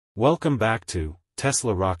Welcome back to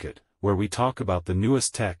Tesla Rocket, where we talk about the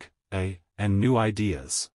newest tech, and new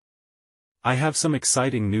ideas. I have some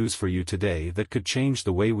exciting news for you today that could change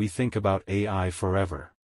the way we think about AI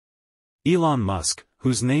forever. Elon Musk,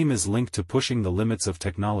 whose name is linked to pushing the limits of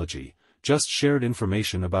technology, just shared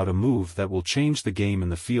information about a move that will change the game in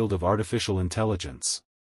the field of artificial intelligence.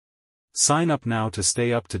 Sign up now to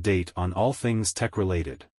stay up to date on all things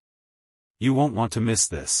tech-related. You won't want to miss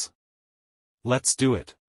this. Let's do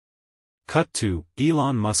it. Cut to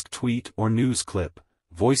Elon Musk tweet or news clip,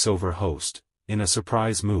 voiceover host. In a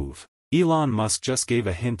surprise move, Elon Musk just gave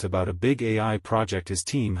a hint about a big AI project his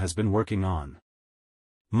team has been working on.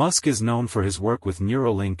 Musk is known for his work with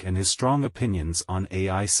Neuralink and his strong opinions on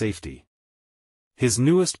AI safety. His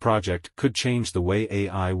newest project could change the way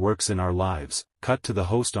AI works in our lives. Cut to the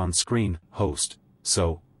host on screen, host.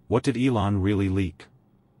 So, what did Elon really leak?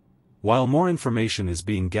 While more information is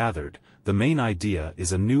being gathered, the main idea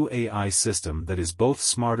is a new AI system that is both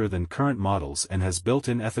smarter than current models and has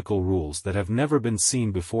built-in ethical rules that have never been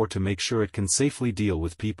seen before to make sure it can safely deal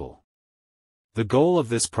with people. The goal of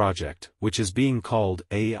this project, which is being called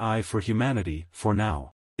AI for Humanity for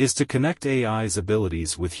now, is to connect AI's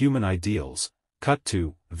abilities with human ideals. Cut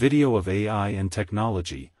to video of AI and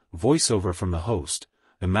technology, voiceover from the host.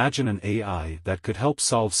 Imagine an AI that could help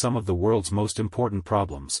solve some of the world's most important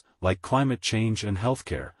problems, like climate change and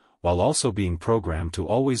healthcare, while also being programmed to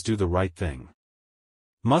always do the right thing.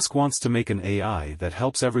 Musk wants to make an AI that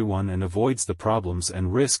helps everyone and avoids the problems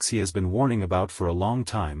and risks he has been warning about for a long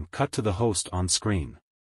time. Cut to the host on screen.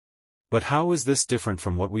 But how is this different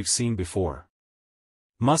from what we've seen before?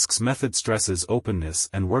 Musk's method stresses openness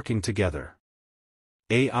and working together.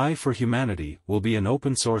 AI for Humanity will be an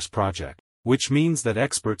open-source project, which means that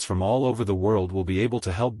experts from all over the world will be able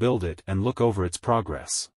to help build it and look over its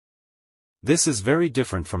progress. This is very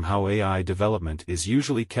different from how AI development is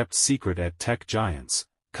usually kept secret at tech giants.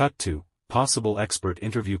 Cut to possible expert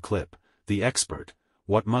interview clip. The expert,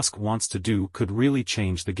 what Musk wants to do could really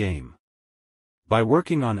change the game. By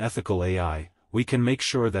working on ethical AI, we can make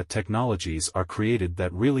sure that technologies are created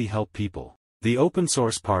that really help people. The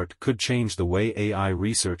open-source part could change the way AI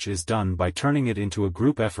research is done by turning it into a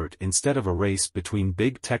group effort instead of a race between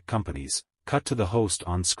big tech companies. Cut to the host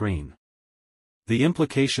on screen. The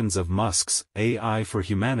implications of Musk's AI for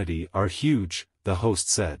Humanity are huge, the host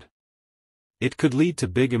said. It could lead to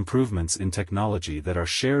big improvements in technology that are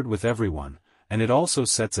shared with everyone, and it also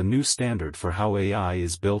sets a new standard for how AI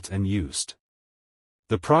is built and used.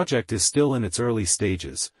 The project is still in its early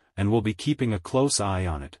stages, and we'll be keeping a close eye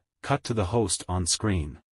on it. Cut to the host on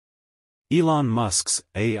screen. Elon Musk's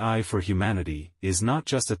AI for Humanity is not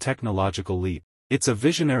just a technological leap, it's a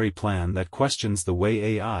visionary plan that questions the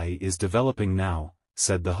way AI is developing now,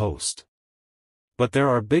 said the host. But there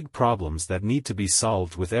are big problems that need to be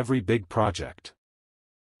solved with every big project.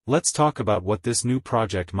 Let's talk about what this new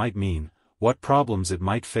project might mean, what problems it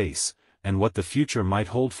might face, and what the future might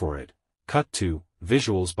hold for it. Cut to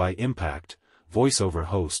visuals by Impact, voiceover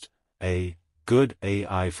host. A good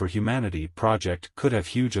AI for Humanity project could have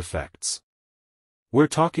huge effects. We're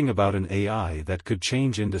talking about an AI that could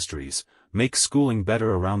change industries, make schooling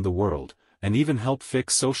better around the world, and even help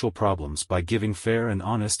fix social problems by giving fair and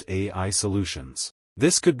honest AI solutions.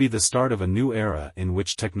 This could be the start of a new era in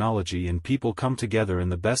which technology and people come together in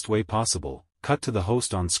the best way possible. Cut to the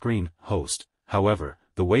host on screen, host. However,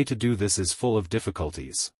 the way to do this is full of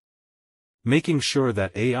difficulties. Making sure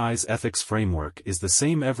that AI's ethics framework is the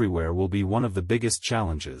same everywhere will be one of the biggest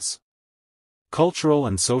challenges. Cultural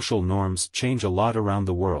and social norms change a lot around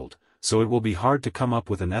the world, so it will be hard to come up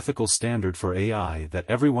with an ethical standard for AI that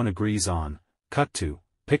everyone agrees on. Cut to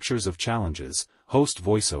pictures of challenges, host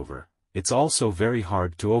voiceover. It's also very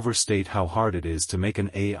hard to overstate how hard it is to make an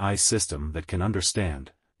AI system that can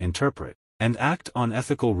understand, interpret, and act on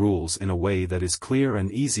ethical rules in a way that is clear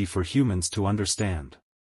and easy for humans to understand.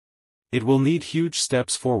 It will need huge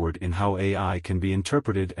steps forward in how AI can be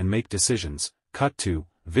interpreted and make decisions. Cut to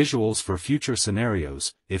visuals for future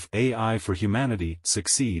scenarios. If AI for Humanity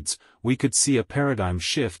succeeds, we could see a paradigm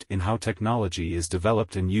shift in how technology is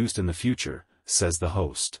developed and used in the future, says the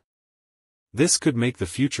host. This could make the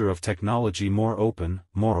future of technology more open,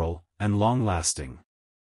 moral, and long-lasting.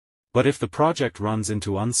 But if the project runs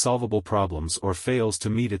into unsolvable problems or fails to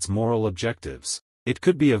meet its moral objectives, it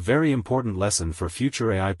could be a very important lesson for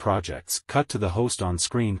future AI projects. Cut to the host on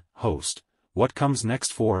screen, host. What comes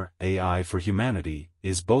next for AI for Humanity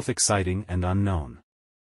is both exciting and unknown.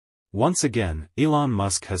 Once again, Elon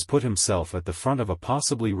Musk has put himself at the front of a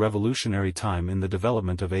possibly revolutionary time in the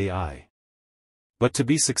development of AI. But to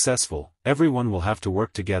be successful, everyone will have to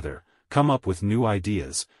work together, come up with new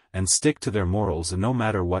ideas, and stick to their morals no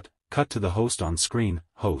matter what. Cut to the host on screen.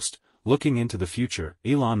 Host: looking into the future,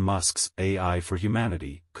 Elon Musk's AI for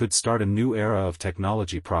humanity could start a new era of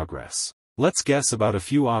technology progress. Let's guess about a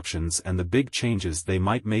few options and the big changes they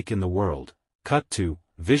might make in the world. Cut to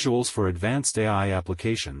visuals for advanced AI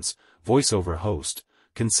applications. Voiceover: host: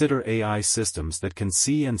 consider AI systems that can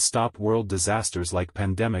see and stop world disasters like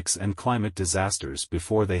pandemics and climate disasters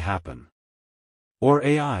before they happen. Or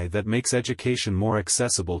AI that makes education more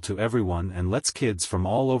accessible to everyone and lets kids from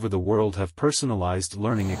all over the world have personalized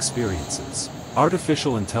learning experiences.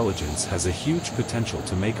 Artificial intelligence has a huge potential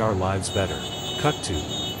to make our lives better. Cut to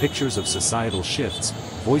pictures of societal shifts.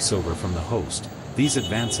 Voiceover from the host: these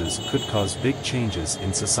advances could cause big changes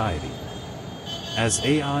in society. As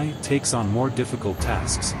AI takes on more difficult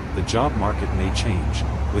tasks, the job market may change,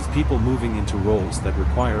 with people moving into roles that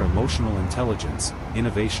require emotional intelligence,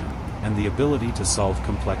 innovation, and the ability to solve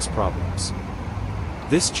complex problems.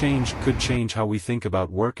 This change could change how we think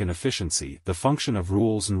about work and efficiency, the function of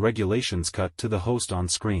rules and regulations. Cut to the host on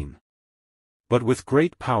screen. But with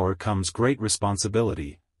great power comes great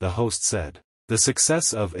responsibility, the host said. The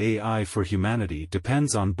success of AI for humanity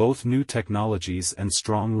depends on both new technologies and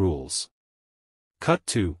strong rules. Cut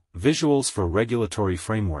to visuals for regulatory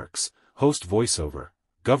frameworks. Host: voiceover: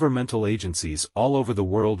 governmental agencies all over the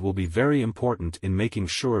world will be very important in making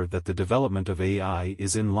sure that the development of AI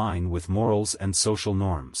is in line with morals and social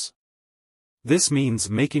norms. This means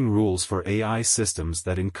making rules for AI systems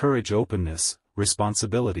that encourage openness,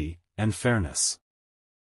 responsibility, and fairness.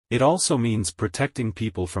 It also means protecting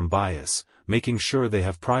people from bias, making sure they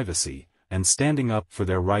have privacy, and standing up for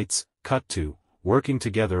their rights. Cut to working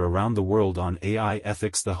together around the world on AI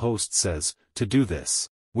ethics. The host says, to do this,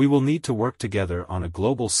 we will need to work together on a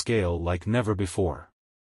global scale like never before.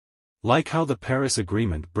 Like how the Paris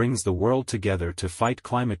Agreement brings the world together to fight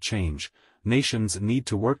climate change, nations need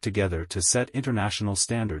to work together to set international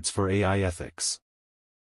standards for AI ethics.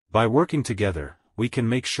 By working together, we can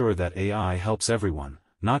make sure that AI helps everyone,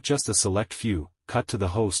 not just a select few. Cut to the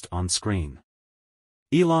host on screen.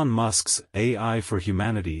 Elon Musk's AI for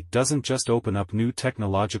humanity doesn't just open up new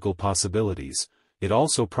technological possibilities, it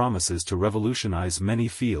also promises to revolutionize many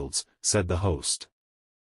fields, said the host.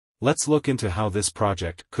 Let's look into how this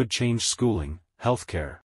project could change schooling,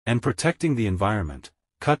 healthcare, and protecting the environment.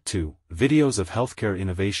 Cut to videos of healthcare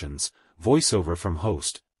innovations. Voiceover from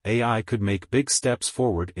host: AI could make big steps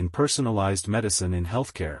forward in personalized medicine in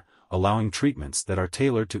healthcare, allowing treatments that are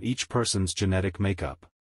tailored to each person's genetic makeup.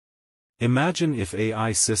 Imagine if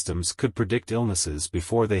AI systems could predict illnesses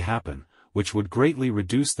before they happen, which would greatly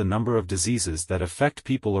reduce the number of diseases that affect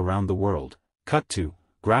people around the world. Cut to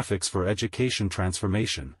graphics for education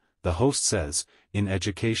transformation. The host says, in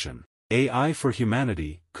education, AI for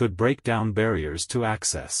humanity could break down barriers to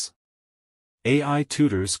access. AI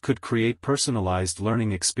tutors could create personalized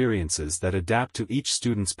learning experiences that adapt to each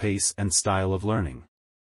student's pace and style of learning.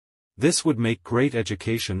 This would make great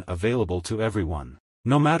education available to everyone,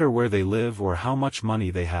 no matter where they live or how much money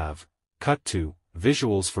they have. Cut to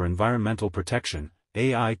visuals for environmental protection.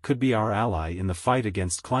 AI could be our ally in the fight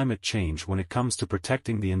against climate change when it comes to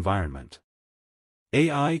protecting the environment.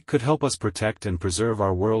 AI could help us protect and preserve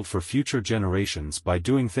our world for future generations by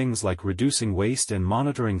doing things like reducing waste and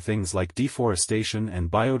monitoring things like deforestation and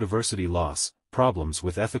biodiversity loss. Problems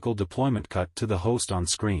with ethical deployment. Cut to the host on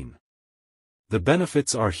screen. The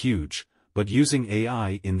benefits are huge, but using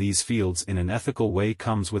AI in these fields in an ethical way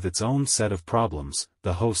comes with its own set of problems,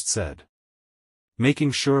 the host said.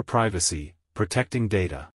 Making sure privacy, protecting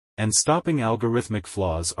data, and stopping algorithmic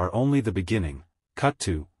flaws are only the beginning. Cut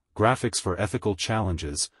to graphics for ethical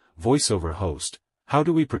challenges. Voiceover: host: how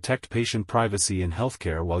do we protect patient privacy in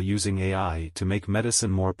healthcare while using AI to make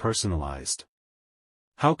medicine more personalized?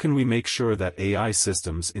 How can we make sure that AI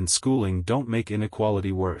systems in schooling don't make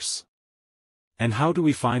inequality worse? And how do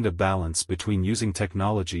we find a balance between using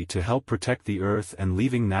technology to help protect the Earth and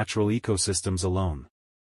leaving natural ecosystems alone?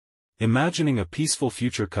 Imagining a peaceful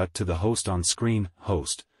future. Cut to the host on screen.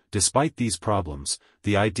 Host: despite these problems,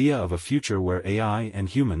 the idea of a future where AI and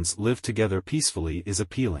humans live together peacefully is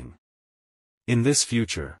appealing. In this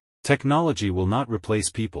future, technology will not replace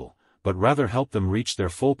people, but rather help them reach their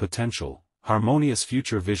full potential. Harmonious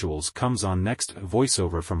future visuals comes on next.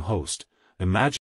 Voiceover from host: imagine